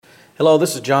Hello,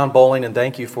 this is John Bowling, and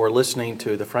thank you for listening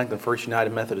to the Franklin First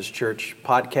United Methodist Church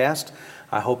podcast.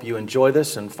 I hope you enjoy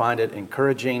this and find it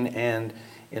encouraging and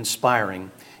inspiring.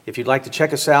 If you'd like to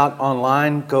check us out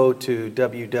online, go to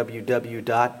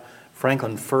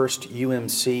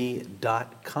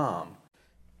www.franklinfirstumc.com.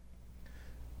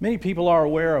 Many people are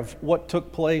aware of what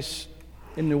took place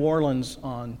in New Orleans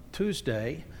on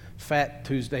Tuesday, Fat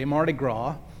Tuesday, Mardi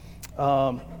Gras,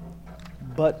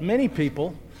 but many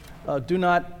people do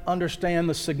not understand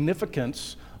the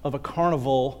significance of a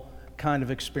carnival kind of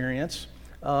experience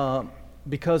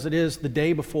because it is the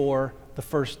day before the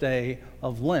first day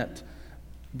of Lent.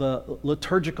 The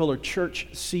liturgical or church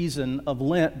season of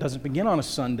Lent doesn't begin on a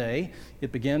Sunday.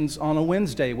 It begins on a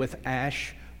Wednesday with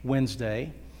Ash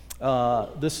Wednesday.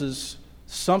 This is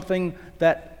something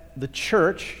that the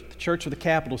church with a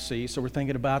capital C, so we're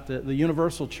thinking about the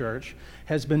universal church,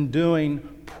 has been doing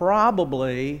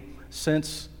probably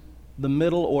since the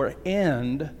middle or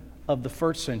end of the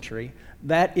first century.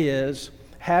 That is,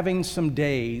 having some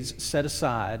days set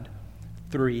aside,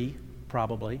 3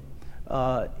 probably,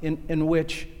 in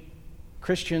which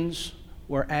Christians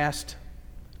were asked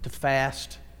to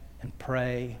fast and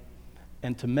pray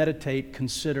and to meditate,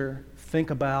 consider,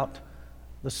 think about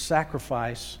the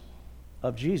sacrifice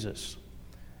of Jesus.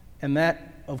 And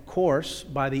that, of course,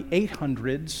 by the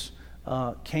 800s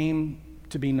came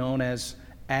to be known as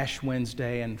Ash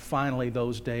Wednesday, and finally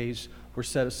those days were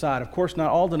set aside. Of course,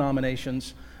 not all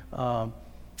denominations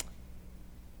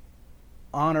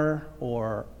honor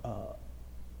or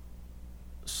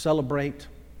celebrate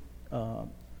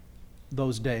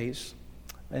those days,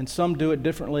 and some do it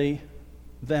differently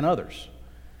than others.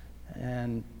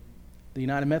 And the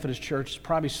United Methodist Church is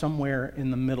probably somewhere in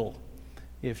the middle.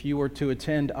 If you were to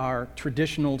attend our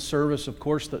traditional service, of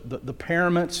course, the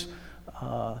paraments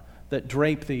that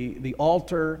drape the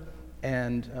altar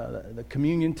and the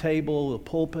communion table, the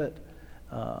pulpit.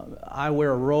 I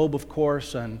wear a robe, of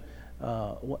course, and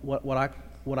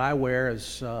what I wear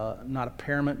is not a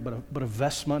parament, but a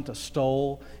vestment. A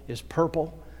stole is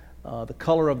purple. The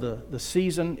color of the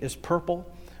season is purple,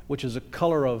 which is a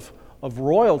color of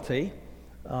royalty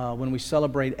when we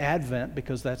celebrate Advent,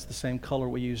 because that's the same color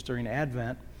we use during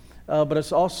Advent. But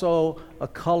it's also a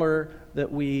color that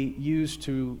we use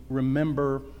to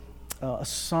remember a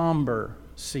somber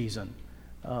season.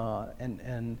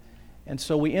 And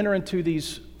so we enter into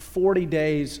these 40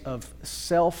 days of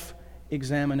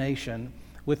self-examination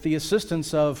with the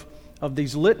assistance of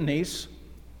these litanies,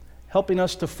 helping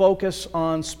us to focus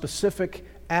on specific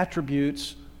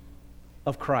attributes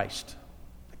of Christ,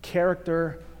 the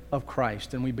character of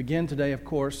Christ. And we begin today, of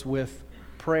course, with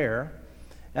prayer.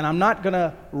 And I'm not going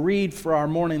to read for our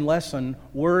morning lesson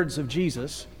words of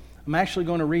Jesus. I'm actually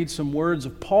going to read some words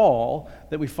of Paul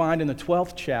that we find in the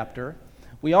 12th chapter.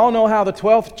 We all know how the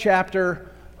 12th chapter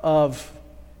of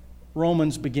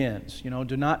Romans begins.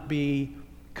 Do not be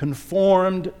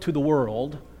conformed to the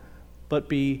world, but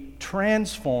be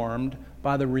transformed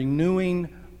by the renewing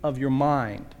of your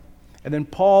mind. And then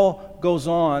Paul goes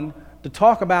on to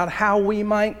talk about how we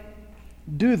might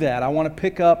do that. I want to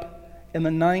pick up in the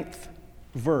 9th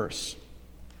verse.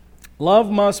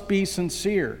 Love must be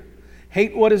sincere.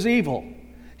 Hate what is evil.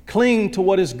 Cling to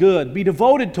what is good. Be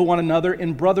devoted to one another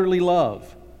in brotherly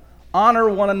love. Honor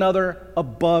one another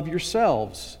above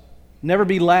yourselves. Never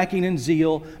be lacking in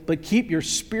zeal, but keep your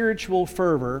spiritual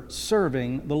fervor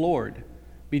serving the Lord.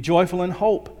 Be joyful in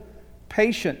hope,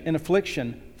 patient in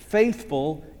affliction,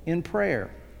 faithful in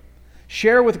prayer.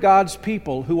 Share with God's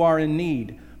people who are in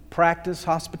need. Practice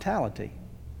hospitality.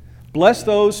 Bless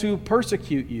those who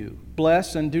persecute you.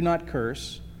 Bless and do not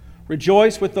curse.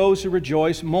 Rejoice with those who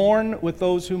rejoice. Mourn with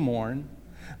those who mourn.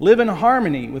 Live in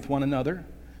harmony with one another.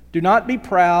 Do not be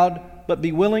proud, but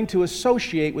be willing to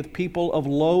associate with people of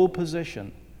low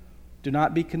position. Do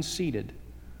not be conceited.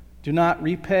 Do not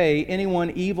repay anyone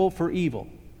evil for evil.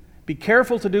 Be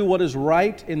careful to do what is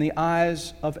right in the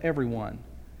eyes of everyone.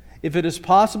 If it is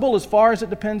possible, as far as it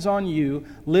depends on you,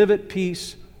 live at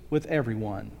peace with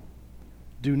everyone.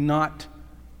 Do not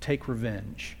take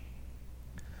revenge.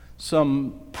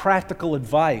 Some practical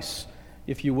advice,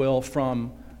 if you will,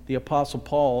 from the Apostle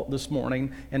Paul this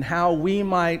morning, and how we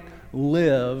might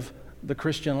live the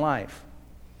Christian life.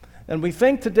 And we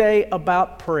think today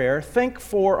about prayer. Think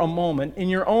for a moment in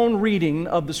your own reading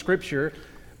of the Scripture,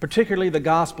 particularly the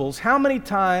Gospels. How many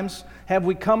times have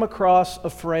we come across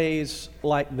a phrase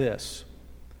like this?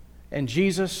 And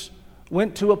Jesus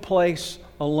went to a place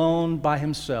alone by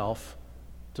himself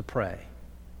to pray.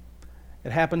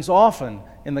 It happens often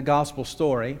in the gospel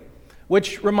story,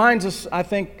 which reminds us, I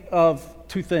think, of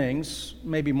 2 things,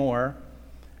 maybe more.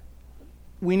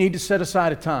 We need to set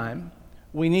aside a time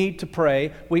We need to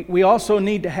pray. We also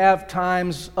need to have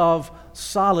times of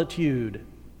solitude,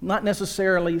 not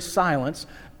necessarily silence,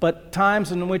 but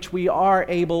times in which we are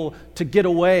able to get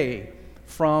away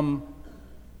from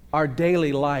our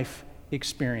daily life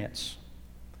experience.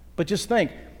 But just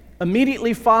think,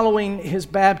 immediately following his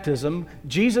baptism,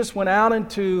 Jesus went out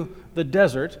into the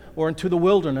desert or into the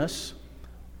wilderness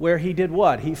where he did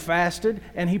what? He fasted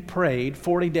and he prayed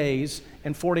 40 days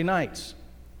and 40 nights.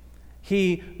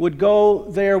 He would go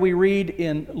there, we read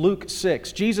in Luke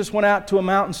 6. Jesus went out to a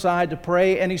mountainside to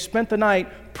pray, and he spent the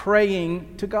night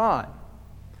praying to God.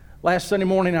 Last Sunday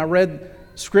morning, I read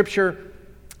Scripture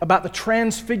about the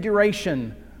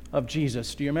transfiguration of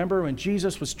Jesus. Do you remember when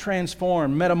Jesus was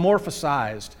transformed,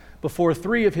 metamorphosized before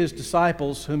 3 of his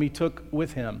disciples whom he took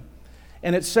with him?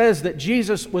 And it says that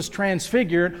Jesus was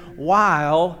transfigured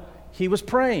while he was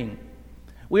praying.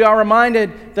 We are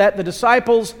reminded that the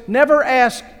disciples never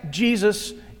asked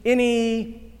Jesus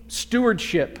any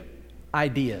stewardship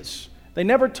ideas. They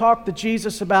never talked to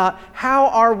Jesus about how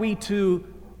are we to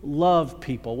love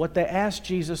people. What they asked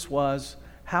Jesus was,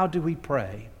 how do we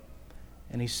pray?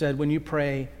 And he said, when you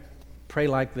pray, pray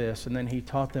like this. And then he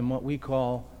taught them what we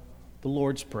call the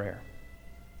Lord's Prayer.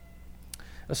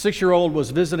 A 6-year-old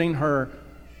was visiting her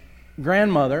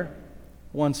grandmother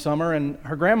one summer, and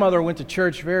her grandmother went to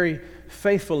church very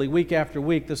faithfully week after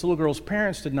week. This little girl's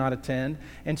parents did not attend,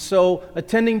 and so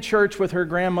attending church with her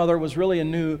grandmother was really a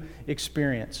new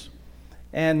experience.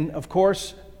 And of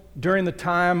course, during the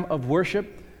time of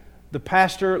worship, the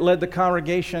pastor led the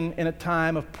congregation in a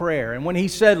time of prayer. And when he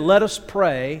said, "Let us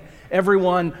pray,"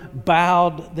 everyone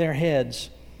bowed their heads.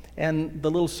 And the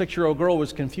little 6-year-old girl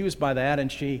was confused by that, and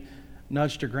she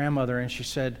nudged her grandmother and she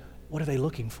said, "What are they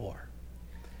looking for?"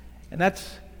 And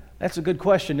that's a good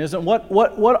question, isn't it?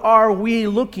 What are we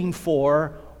looking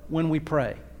for when we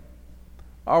pray?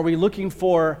 Are we looking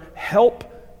for help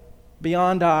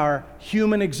beyond our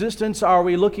human existence? Are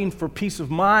we looking for peace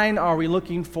of mind? Are we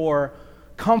looking for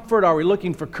comfort? Are we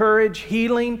looking for courage,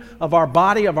 healing of our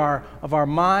body, of our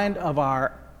mind, of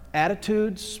our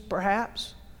attitudes,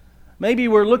 perhaps? Maybe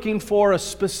we're looking for a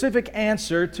specific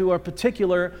answer to a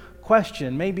particular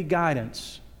question, maybe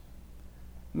guidance.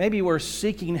 Maybe we're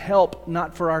seeking help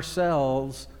not for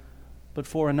ourselves, but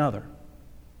for another.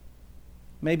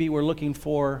 Maybe we're looking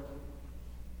for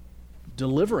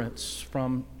deliverance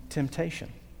from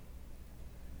temptation.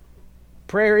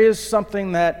 Prayer is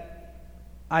something that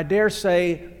I dare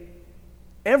say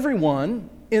everyone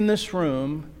in this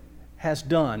room has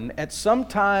done at some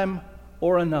time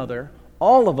or another.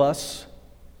 All of us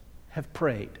have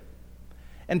prayed.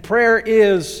 And prayer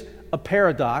is a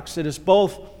paradox. It is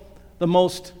both the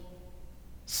most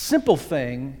simple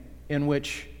thing in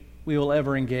which we will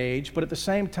ever engage, but at the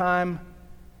same time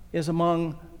is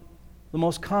among the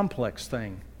most complex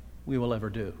thing we will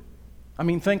ever do. I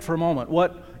mean, think for a moment.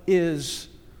 What is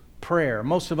prayer?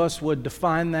 Most of us would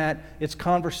define that it's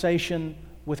conversation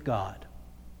with God.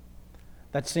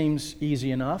 That seems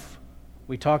easy enough.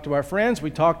 We talk to our friends,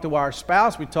 we talk to our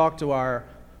spouse, we talk to our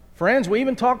friends, we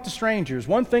even talk to strangers.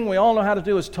 One thing we all know how to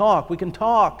do is talk. We can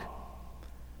talk.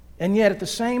 And yet at the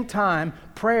same time,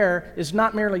 prayer is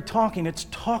not merely talking, it's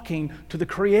talking to the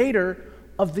Creator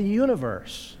of the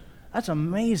universe. That's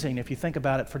amazing if you think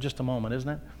about it for just a moment, isn't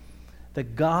it?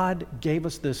 That God gave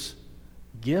us this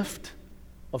gift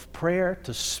of prayer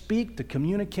to speak, to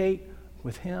communicate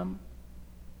with Him.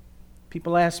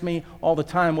 People ask me all the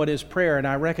time, what is prayer? And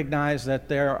I recognize that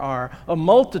there are a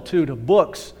multitude of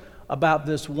books about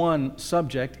this one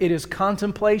subject. It is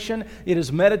contemplation, it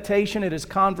is meditation, it is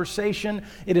conversation,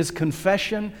 it is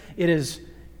confession, it is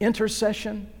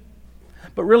intercession.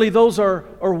 But really those are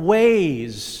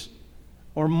ways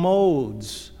or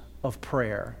modes of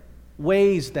prayer,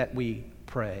 ways that we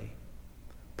pray.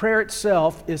 Prayer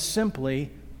itself is simply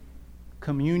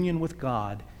communion with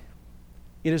God.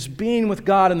 It is being with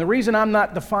God, and the reason I'm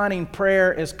not defining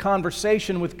prayer as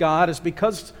conversation with God is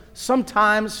because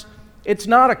sometimes it's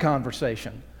not a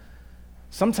conversation.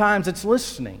 Sometimes it's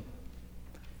listening.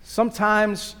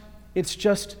 Sometimes it's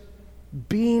just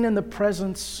being in the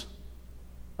presence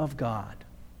of God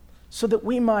so that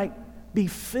we might be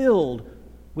filled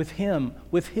with Him,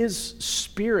 with His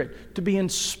Spirit, to be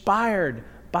inspired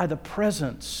by the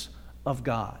presence of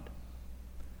God.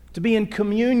 To be in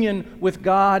communion with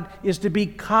God is to be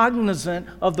cognizant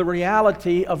of the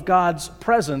reality of God's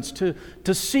presence, to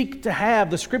seek to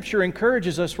have, the Scripture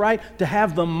encourages us, right, to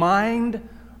have the mind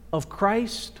of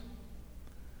Christ.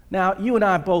 Now, you and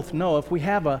I both know if we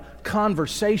have a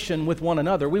conversation with one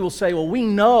another, we will say, well, we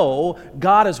know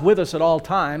God is with us at all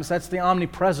times. That's the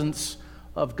omnipresence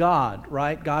of God,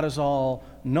 right? God is all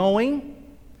knowing,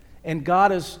 and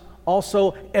God is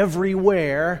also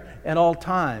everywhere at all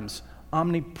times,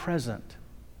 omnipresent.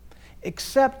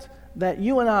 Except that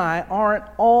you and I aren't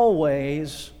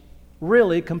always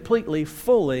really completely,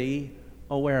 fully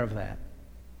aware of that.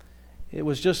 It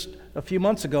was just a few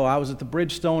months ago, I was at the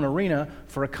Bridgestone Arena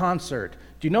for a concert.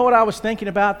 Do you know what I was thinking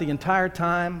about the entire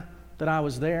time that I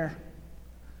was there?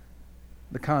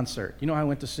 The concert. You know who I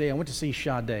went to see? I went to see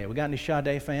Sade. We got any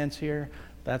Sade fans here?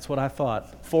 That's what I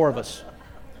thought. 4 of us.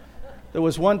 There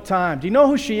was one time. Do you know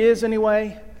who she is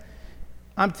anyway?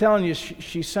 I'm telling you,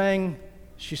 she sang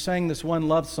this one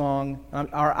love song.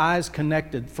 Our eyes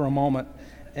connected for a moment.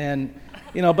 And,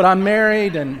 but I'm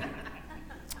married and,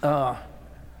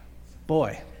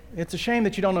 boy, it's a shame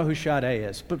that you don't know who Sade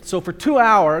is. But so for 2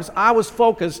 hours, I was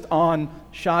focused on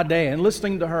Sade and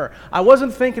listening to her. I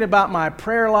wasn't thinking about my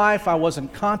prayer life. I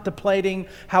wasn't contemplating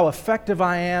how effective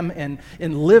I am in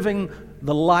living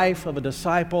the life of a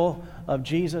disciple of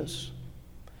Jesus.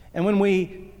 And when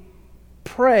we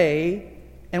pray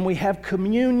and we have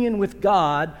communion with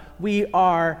God, we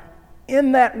are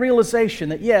in that realization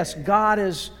that, yes, God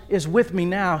is with me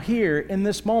now, here, in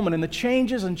this moment, in the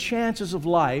changes and chances of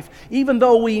life, even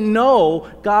though we know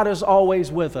God is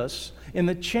always with us, in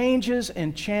the changes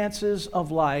and chances of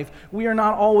life, we are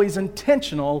not always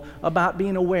intentional about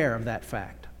being aware of that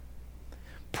fact.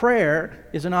 Prayer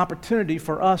is an opportunity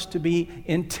for us to be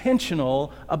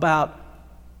intentional about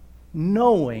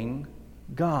knowing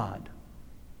God.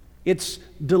 It's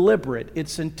deliberate,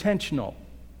 it's intentional.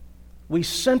 We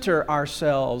center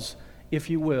ourselves, if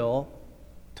you will,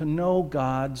 to know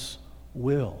God's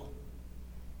will.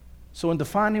 So in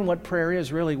defining what prayer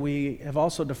is, really, we have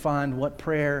also defined what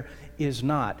prayer is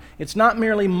not. It's not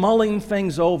merely mulling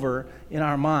things over in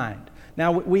our mind.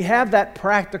 Now, we have that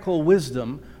practical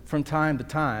wisdom from time to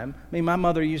time. I mean, my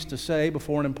mother used to say,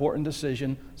 before an important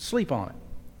decision, sleep on it.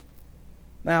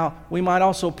 Now, we might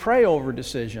also pray over a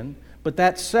decision, but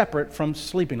that's separate from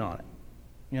sleeping on it.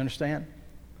 You understand?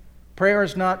 Prayer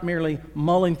is not merely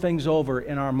mulling things over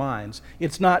in our minds.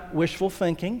 It's not wishful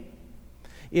thinking.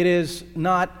 It is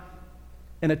not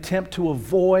an attempt to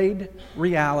avoid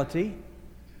reality.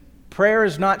 Prayer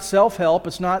is not self-help.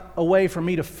 It's not a way for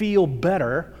me to feel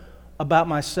better about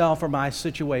myself or my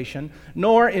situation.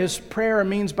 Nor is prayer a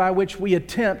means by which we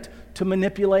attempt to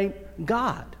manipulate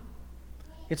God.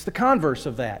 It's the converse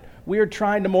of that. We are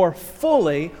trying to more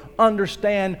fully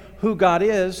understand who God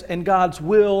is and God's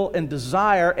will and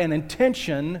desire and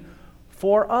intention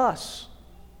for us.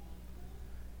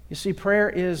 You see, prayer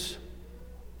is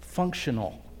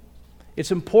functional.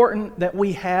 It's important that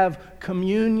we have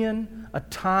communion, a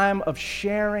time of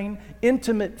sharing,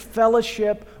 intimate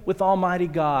fellowship with Almighty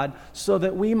God, so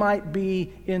that we might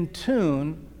be in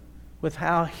tune with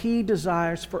how He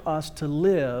desires for us to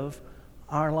live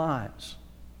our lives.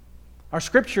 Our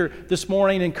scripture this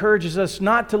morning encourages us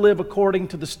not to live according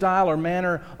to the style or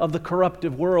manner of the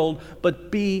corruptive world, but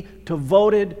be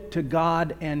devoted to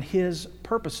God and His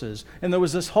purposes. And there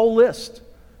was this whole list.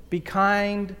 Be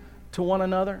kind to one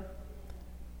another.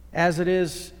 As it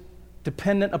is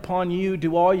dependent upon you,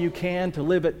 do all you can to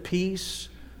live at peace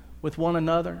with one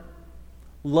another.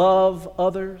 Love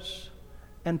others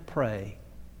and pray.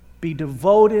 Be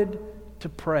devoted to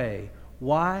pray.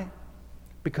 Why?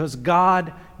 Because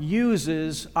God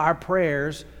uses our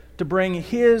prayers to bring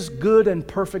His good and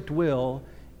perfect will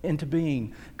into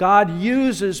being. God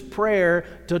uses prayer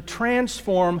to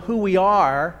transform who we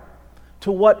are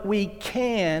to what we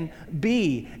can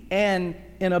be. And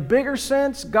in a bigger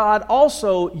sense, God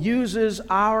also uses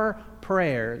our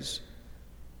prayers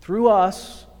through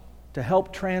us to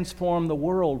help transform the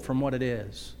world from what it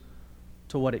is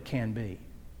to what it can be.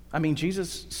 I mean,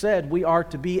 Jesus said we are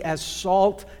to be as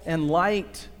salt and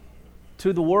light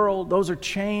to the world. Those are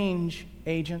change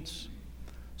agents.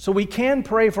 So we can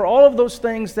pray for all of those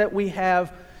things that we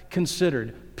have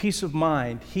considered. Peace of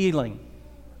mind, healing,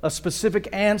 a specific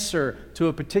answer to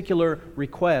a particular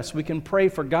request. We can pray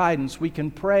for guidance. We can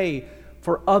pray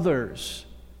for others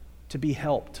to be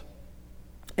helped.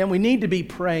 And we need to be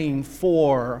praying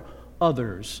for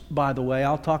others, by the way.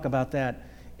 I'll talk about that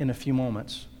in a few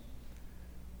moments.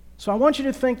 So I want you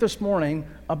to think this morning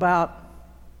about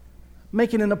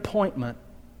making an appointment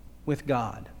with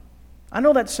God. I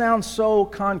know that sounds so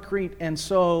concrete and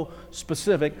so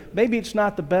specific. Maybe it's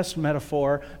not the best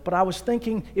metaphor, but I was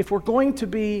thinking if we're going to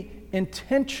be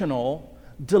intentional,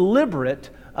 deliberate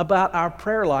about our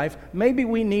prayer life, maybe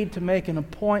we need to make an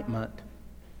appointment.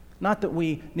 Not that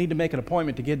we need to make an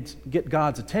appointment to get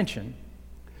God's attention,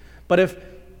 but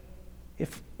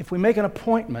if we make an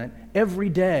appointment every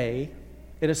day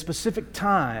at a specific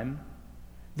time,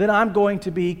 then I'm going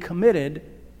to be committed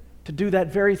to do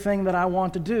that very thing that I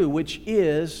want to do, which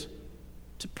is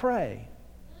to pray.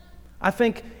 I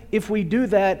think if we do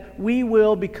that, we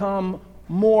will become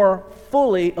more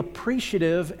fully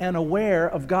appreciative and aware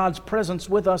of God's presence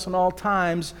with us in all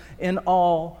times, in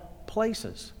all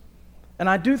places. And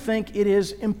I do think it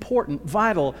is important,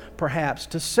 vital perhaps,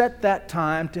 to set that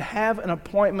time, to have an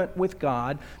appointment with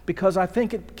God, because I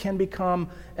think it can become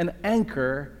an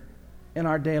anchor in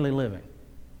our daily living.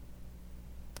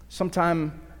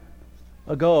 Sometime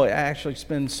ago, actually it's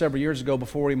been several years ago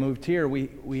before we moved here,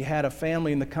 we had a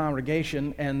family in the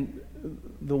congregation, and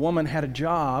the woman had a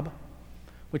job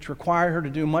which required her to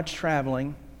do much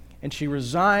traveling, and she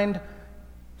resigned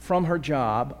from her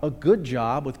job, a good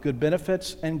job with good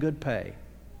benefits and good pay.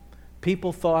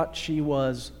 People thought she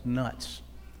was nuts.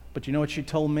 But you know what she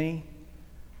told me?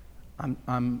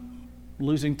 I'm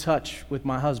losing touch with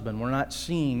my husband. We're not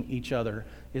seeing each other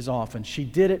as often. She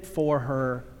did it for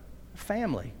her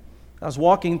family. I was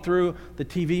walking through the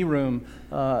TV room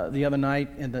the other night,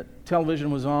 and the television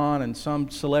was on, and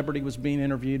some celebrity was being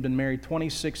interviewed, been married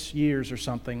 26 years or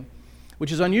something,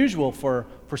 which is unusual for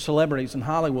celebrities in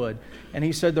Hollywood. And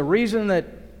he said the reason that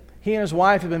he and his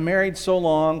wife have been married so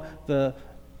long, the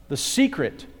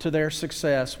secret to their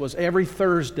success was every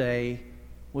Thursday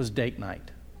was date night.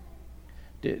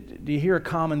 Do you hear a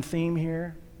common theme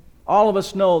here? All of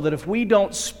us know that if we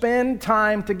don't spend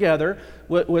time together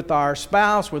with our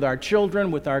spouse, with our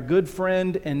children, with our good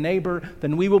friend and neighbor,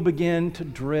 then we will begin to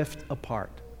drift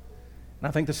apart. And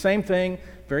I think the same thing,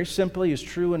 very simply, is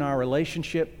true in our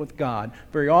relationship with God.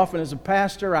 Very often as a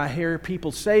pastor, I hear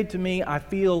people say to me, I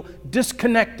feel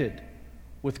disconnected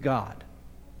with God.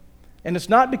 And it's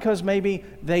not because maybe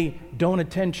they don't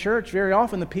attend church. Very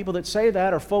often the people that say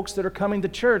that are folks that are coming to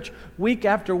church week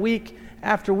after week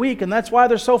after week, and that's why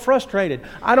they're so frustrated.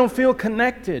 I don't feel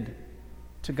connected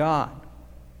to God.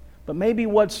 But maybe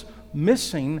what's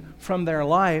missing from their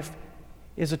life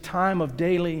is a time of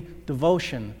daily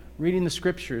devotion, reading the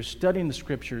Scriptures, studying the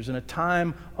Scriptures, and a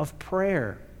time of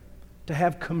prayer to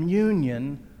have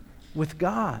communion with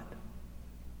God.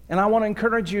 And I want to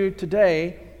encourage you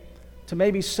today to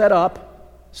maybe set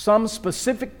up some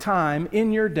specific time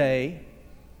in your day,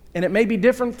 and it may be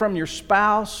different from your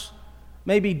spouse,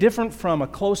 may be different from a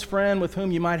close friend with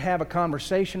whom you might have a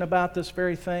conversation about this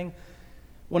very thing.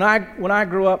 When I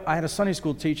grew up, I had a Sunday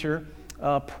school teacher,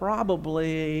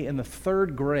 probably in the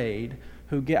 3rd grade,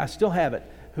 I still have it,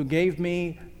 who gave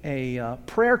me a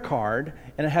prayer card,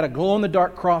 and it had a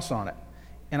glow-in-the-dark cross on it.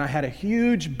 And I had a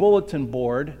huge bulletin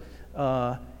board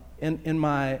in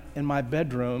my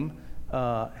bedroom,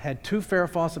 had 2 Farrah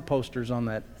Fawcett posters on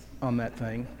that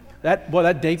thing.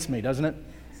 That dates me, doesn't it?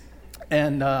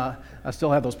 And I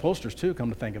still have those posters too, come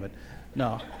to think of it.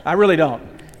 No, I really don't,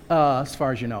 as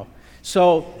far as you know.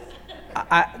 So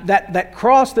that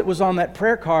cross that was on that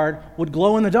prayer card would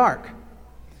glow in the dark.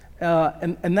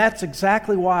 And that's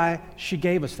exactly why she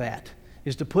gave us that,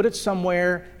 is to put it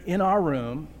somewhere in our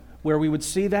room where we would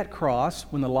see that cross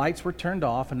when the lights were turned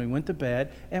off and we went to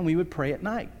bed, and we would pray at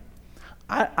night.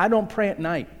 I don't pray at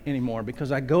night anymore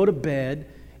because I go to bed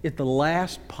at the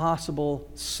last possible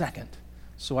second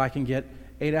so I can get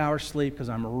 8 hours sleep because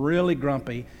I'm really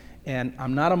grumpy and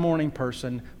I'm not a morning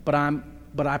person, but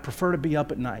I prefer to be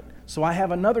up at night. So I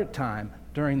have another time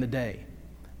during the day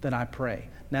that I pray.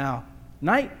 Now,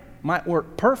 night might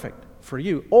work perfect for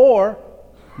you, or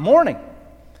morning.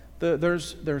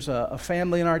 There's a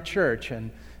family in our church,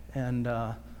 and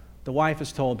the wife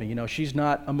has told me, she's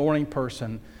not a morning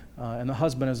person, and the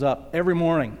husband is up every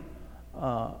morning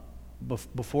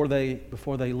before they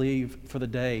leave for the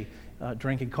day,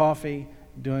 drinking coffee,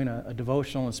 doing a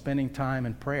devotional, and spending time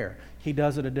in prayer. He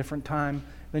does it a different time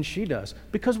than she does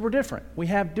because we're different. We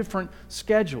have different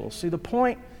schedules. See, the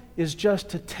point is just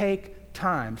to take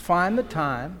time, find the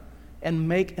time, and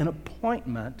make an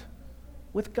appointment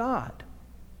with God.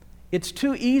 It's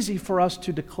too easy for us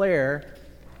to declare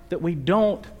that we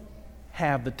don't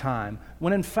have the time,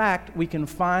 when in fact we can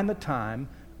find the time,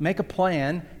 make a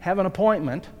plan, have an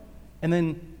appointment, and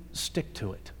then stick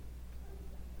to it.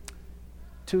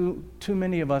 Too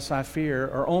many of us, I fear,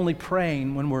 are only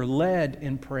praying when we're led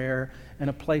in prayer in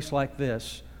a place like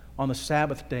this on the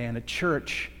Sabbath day in a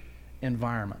church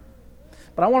environment.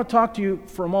 But I want to talk to you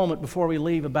for a moment before we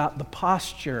leave about the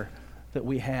posture that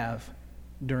we have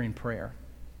during prayer.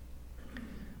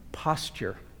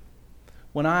 Posture.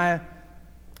 When I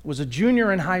was a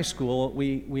junior in high school,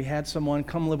 we had someone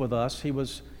come live with us. He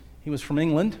was from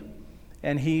England,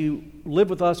 and he lived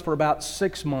with us for about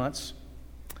 6 months.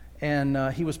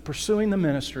 And he was pursuing the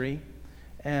ministry,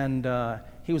 and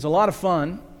he was a lot of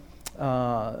fun.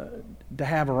 to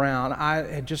have around. I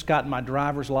had just gotten my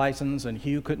driver's license, and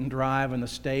Hugh couldn't drive in the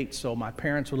States, so my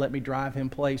parents would let me drive him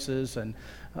places. And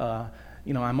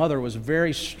my mother was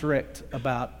very strict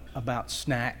about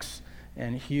snacks,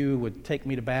 and Hugh would take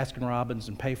me to Baskin Robbins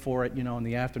and pay for it, in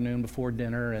the afternoon before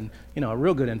dinner, and a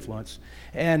real good influence.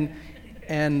 And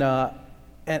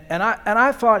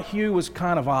I thought Hugh was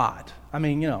kind of odd. I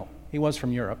mean, he was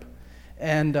from Europe,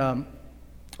 and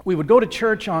we would go to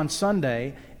church on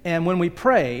Sunday, and when we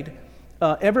prayed,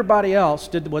 everybody else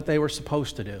did what they were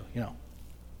supposed to do,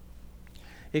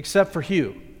 except for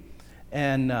Hugh.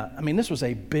 And this was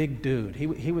a big dude.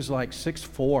 He was like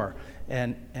 6'4",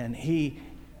 and he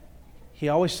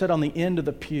always sat on the end of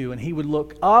the pew, and he would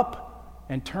look up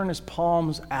and turn his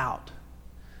palms out.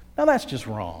 Now that's just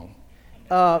wrong.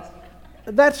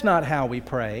 That's not how we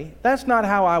pray. That's not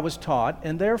how I was taught,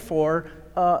 and therefore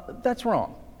that's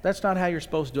wrong. That's not how you're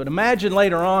supposed to do it. Imagine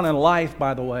later on in life,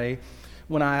 by the way,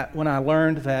 when I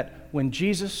learned that when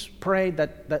Jesus prayed,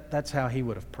 that's how he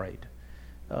would have prayed.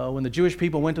 When the Jewish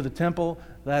people went to the temple,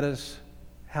 that is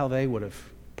how they would have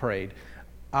prayed.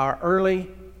 Our early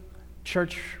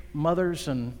church mothers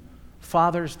and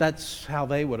fathers, that's how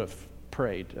they would have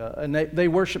prayed. And they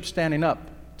worshiped standing up,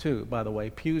 too, by the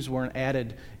way. Pews weren't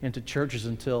added into churches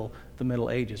until the Middle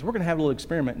Ages. We're going to have a little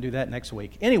experiment and do that next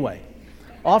week. Anyway,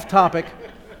 off topic.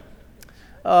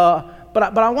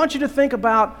 But I want you to think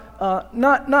about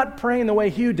not praying the way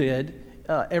Hugh did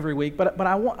every week, but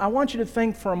I want you to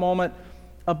think for a moment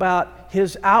about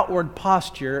his outward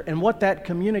posture and what that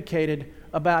communicated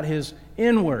about his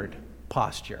inward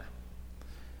posture.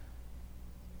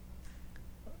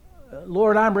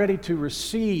 Lord, I'm ready to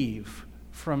receive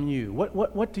from you.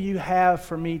 What do you have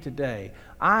for me today?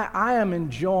 I am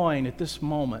enjoying at this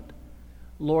moment,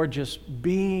 Lord, just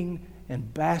being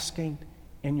and basking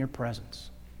in your presence.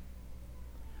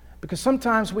 Because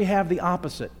sometimes we have the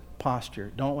opposite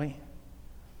posture, don't we?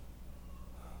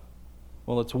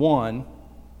 Well, it's one.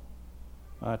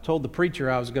 I told the preacher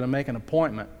I was going to make an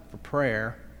appointment for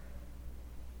prayer.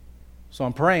 So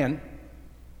I'm praying.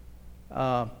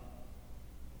 That's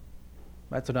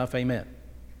enough, amen.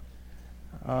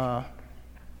 I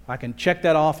can check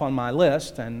that off on my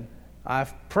list, and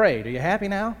I've prayed. Are you happy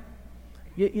now?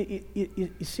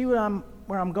 You see where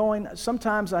I'm going?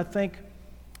 Sometimes I think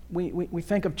we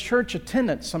think of church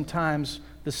attendance sometimes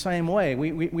the same way.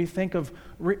 We think of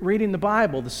reading the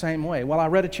Bible the same way. Well, I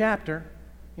read a chapter.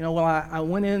 I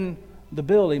went in the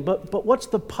building. But what's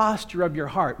the posture of your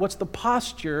heart? What's the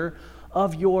posture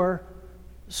of your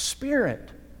spirit?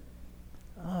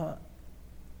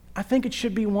 I think it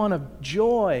should be one of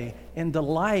joy and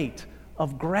delight,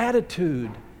 of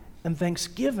gratitude and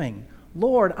thanksgiving.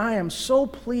 Lord, I am so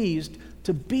pleased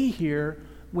to be here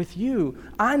with you.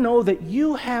 I know that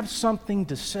you have something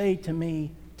to say to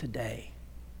me today.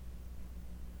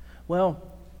 Well,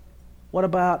 what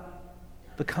about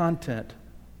the content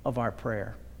of our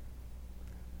prayer,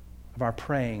 of our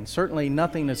praying? Certainly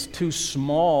nothing is too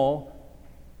small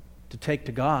to take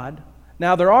to God.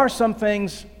 Now, there are some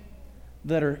things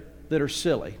that are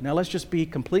silly. Now, let's just be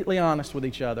completely honest with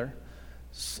each other.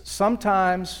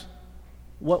 Sometimes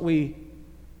what we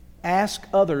ask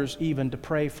others even to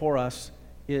pray for us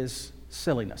is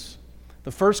silliness.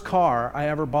 The first car I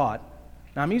ever bought,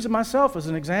 now I'm using myself as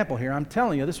an example here, I'm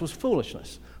telling you, this was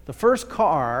foolishness. The first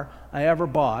car I ever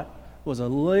bought was a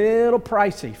little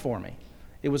pricey for me.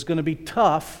 It was going to be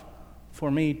tough for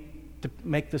me to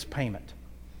make this payment.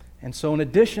 And so in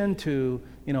addition to,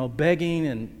 begging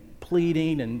and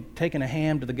pleading and taking a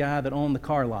ham to the guy that owned the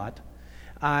car lot,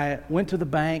 I went to the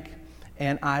bank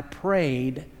and I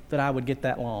prayed that I would get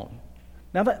that loan.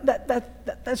 Now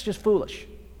that's just foolish.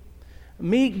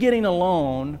 Me getting a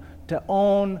loan to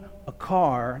own a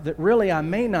car that really I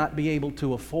may not be able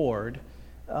to afford,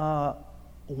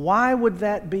 why would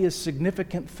that be a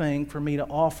significant thing for me to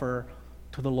offer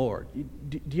to the Lord?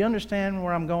 Do you understand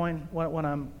where I'm going, what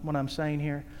I'm saying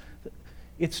here?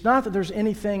 It's not that there's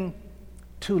anything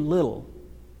too little,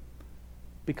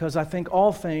 because I think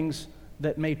all things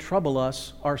that may trouble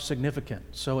us are significant.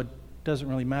 So it doesn't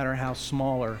really matter how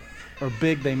small or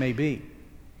big they may be.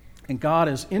 And God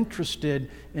is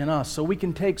interested in us, so we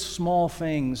can take small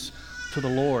things to the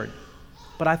Lord.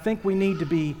 But I think we need to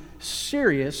be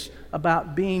serious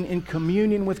about being in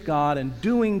communion with God and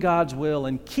doing God's will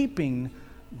and keeping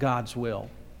God's will.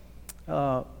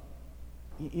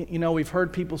 We've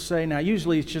heard people say, now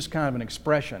usually it's just kind of an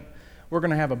expression. We're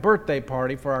going to have a birthday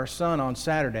party for our son on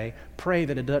Saturday. Pray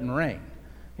that it doesn't rain.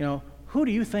 Who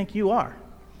do you think you are?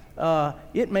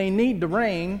 It may need to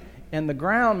rain, and the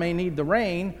ground may need the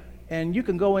rain, and you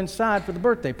can go inside for the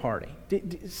birthday party.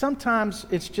 Sometimes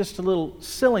it's just a little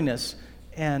silliness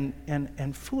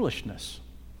and foolishness.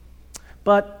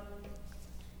 But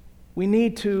we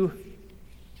need to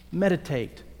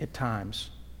meditate at times.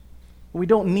 We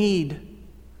don't need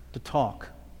to talk.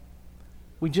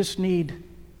 We just need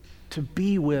to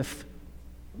be with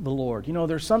the Lord. You know,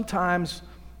 there's sometimes,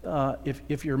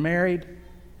 if you're married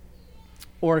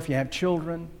or if you have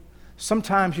children,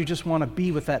 sometimes you just want to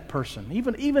be with that person,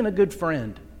 even a good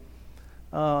friend.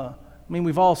 I mean,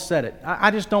 we've all said it.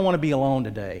 I just don't want to be alone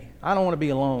today. I don't want to be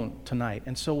alone tonight.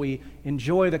 And so we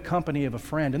enjoy the company of a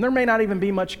friend. And there may not even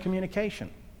be much communication.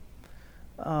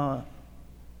 But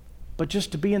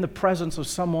just to be in the presence of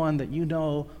someone that you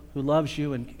know who loves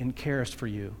you and cares for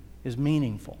you is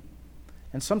meaningful.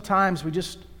 And sometimes we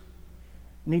just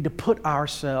need to put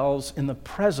ourselves in the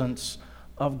presence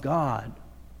of God.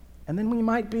 And then we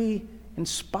might be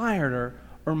inspired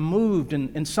or moved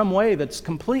in some way that's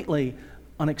completely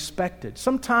unexpected.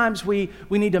 Sometimes we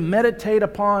need to meditate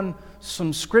upon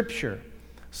some scripture.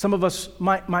 Some of us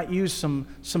might use some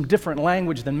different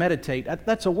language than meditate.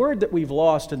 That's a word that we've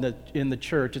lost in the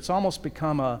church. It's almost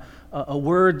become a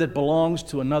word that belongs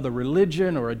to another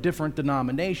religion or a different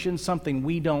denomination, something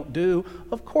we don't do.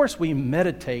 Of course we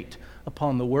meditate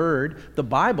upon the word. The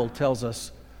Bible tells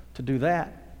us to do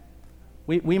that.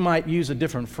 We might use a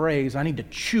different phrase. I need to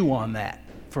chew on that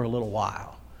for a little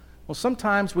while. Well,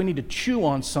 sometimes we need to chew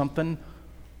on something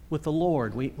with the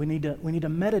Lord. We need to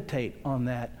meditate on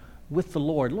that with the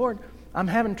Lord. Lord, I'm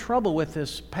having trouble with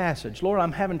this passage. Lord,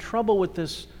 I'm having trouble with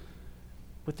this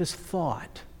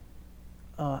thought.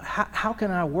 How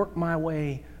can I work my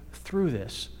way through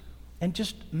this? And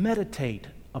just meditate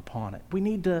upon it. We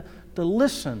need to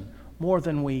listen more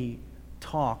than we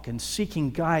talk, and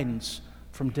seeking guidance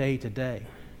from day to day.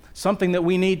 Something that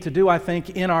we need to do, I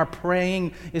think, in our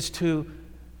praying is to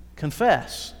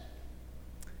confess.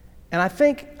 And I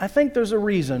think there's a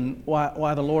reason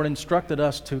why the Lord instructed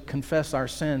us to confess our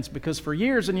sins, because for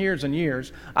years and years and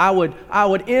years, I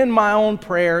would end my own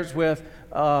prayers with,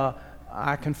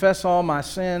 I confess all my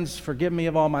sins, forgive me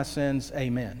of all my sins,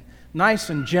 amen. Nice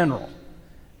and general,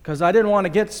 because I didn't want to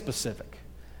get specific,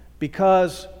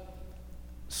 because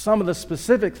some of the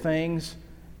specific things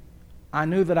I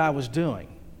knew that I was doing.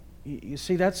 You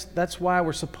see, that's why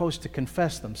we're supposed to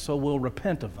confess them, so we'll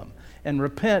repent of them. And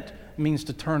repent means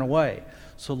to turn away.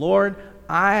 So, Lord,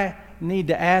 I need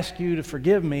to ask you to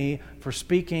forgive me for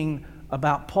speaking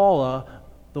about Paula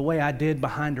the way I did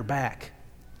behind her back,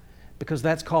 because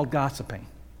that's called gossiping.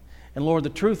 And Lord, the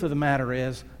truth of the matter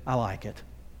is, I like it.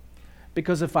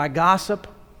 Because if I gossip,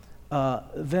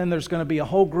 then there's going to be a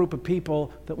whole group of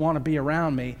people that want to be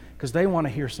around me because they want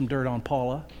to hear some dirt on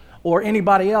Paula, or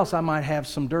anybody else I might have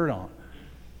some dirt on.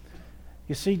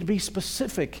 You see, to be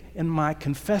specific in my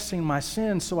confessing my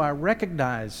sin, so I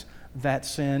recognize that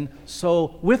sin,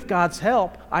 so with God's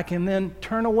help, I can then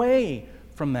turn away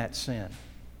from that sin.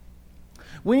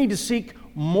 We need to seek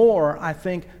more, I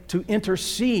think, to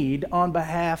intercede on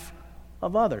behalf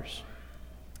of others.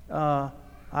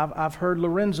 I've heard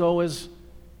Lorenzo is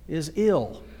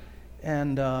ill,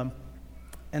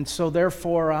 and so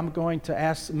therefore I'm going to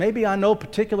ask, maybe I know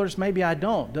particulars, maybe I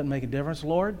don't. Doesn't make a difference,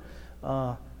 Lord.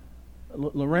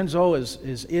 Lorenzo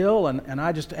is ill, and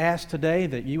I just ask today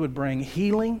that you would bring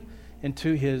healing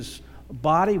into his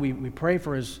body. We pray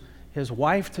for his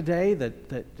wife today,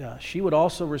 that she would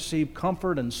also receive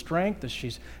comfort and strength as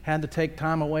she's had to take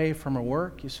time away from her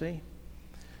work, you see.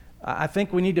 I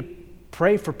think we need to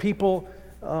pray for people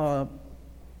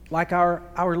like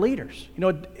our leaders. You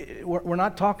know, we're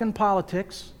not talking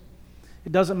politics.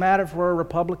 It doesn't matter if we're a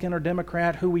Republican or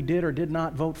Democrat, who we did or did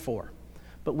not vote for.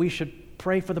 But we should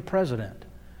pray for the president.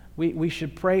 We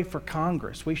should pray for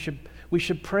Congress. We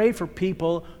should pray for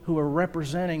people who are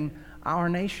representing our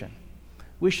nation.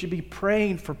 We should be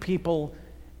praying for people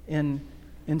in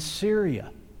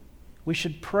Syria. We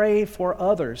should pray for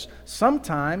others.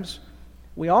 Sometimes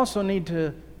we also need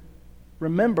to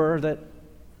remember that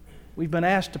we've been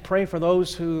asked to pray for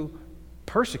those who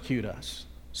persecute us.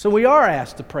 So we are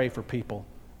asked to pray for people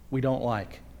we don't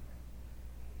like.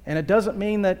 And it doesn't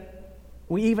mean that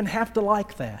we even have to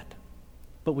like that,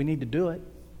 but we need to do it.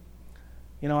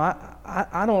 You know,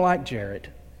 I don't like Jared.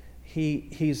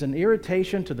 He's an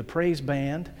irritation to the praise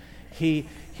band. He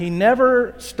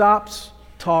never stops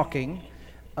talking.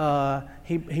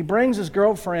 He brings his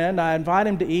girlfriend. I invite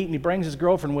him to eat, and he brings his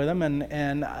girlfriend with him.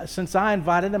 And since I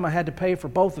invited him, I had to pay for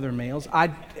both of their meals.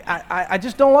 I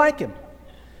just don't like him.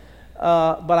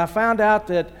 But I found out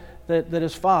that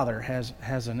his father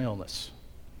has an illness.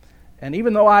 And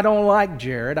even though I don't like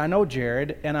Jared, I know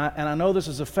Jared, and I know this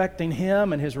is affecting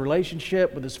him and his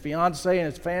relationship with his fiancée and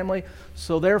his family.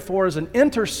 So therefore, as an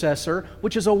intercessor,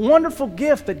 which is a wonderful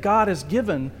gift that God has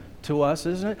given to us,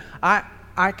 isn't it?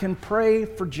 I can pray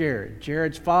for Jared.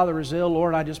 Jared's father is ill.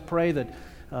 Lord, I just pray that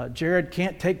Jared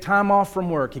can't take time off from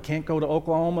work. He can't go to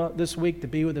Oklahoma this week to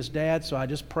be with his dad, so I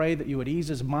just pray that you would ease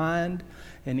his mind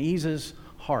and ease his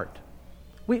heart.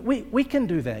 We can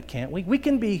do that, can't we? We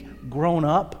can be grown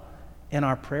up in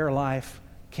our prayer life,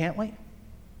 can't we?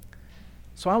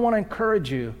 So I want to encourage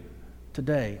you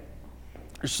today.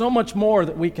 There's so much more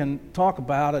that we can talk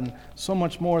about and so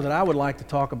much more that I would like to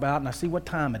talk about, and I see what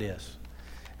time it is.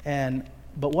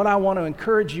 But what I want to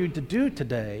encourage you to do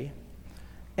today,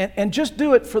 and just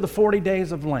do it for the 40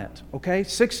 days of Lent, okay?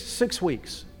 Six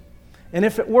weeks. And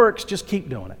if it works, just keep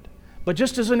doing it. But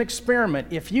just as an experiment,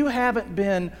 if you haven't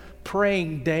been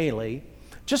praying daily,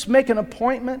 just make an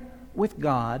appointment with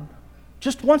God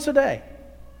just once a day.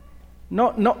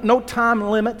 No time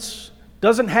limits.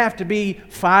 Doesn't have to be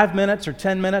 5 minutes or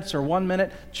 10 minutes or 1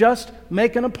 minute. Just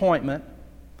make an appointment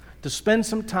to spend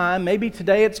some time. Maybe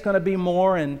today it's going to be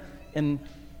more in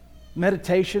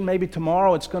meditation. Maybe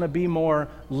tomorrow it's going to be more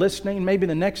listening. Maybe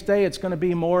the next day it's going to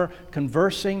be more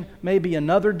conversing. Maybe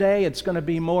another day it's going to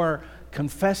be more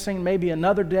confessing. Maybe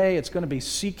another day it's going to be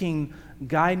seeking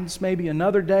guidance. Maybe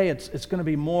another day it's going to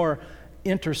be more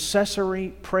intercessory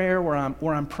prayer where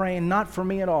I'm praying not for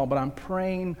me at all, but I'm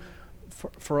praying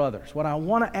for others. What I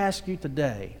want to ask you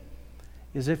today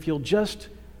is if you'll just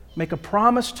make a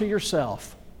promise to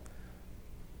yourself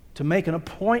to make an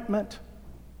appointment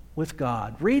with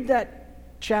God. Read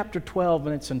that chapter 12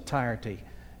 in its entirety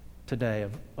today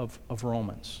of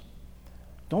Romans.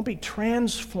 Don't be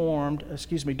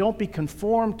don't be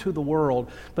conformed to the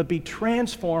world, but be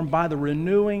transformed by the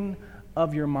renewing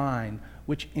of your mind,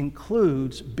 which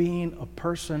includes being a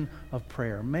person of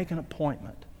prayer. Make an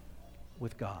appointment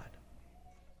with God.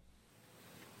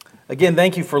 Again,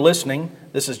 thank you for listening.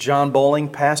 This is John Bowling,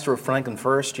 pastor of Franklin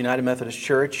First United Methodist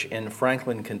Church in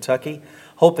Franklin, Kentucky.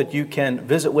 Hope that you can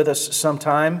visit with us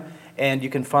sometime, and you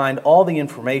can find all the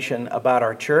information about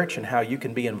our church and how you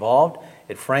can be involved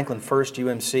at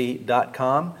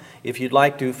franklinfirstumc.com. If you'd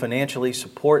like to financially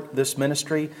support this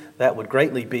ministry, that would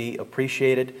greatly be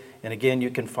appreciated. And again, you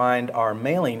can find our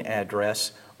mailing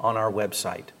address on our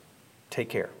website. Take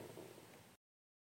care.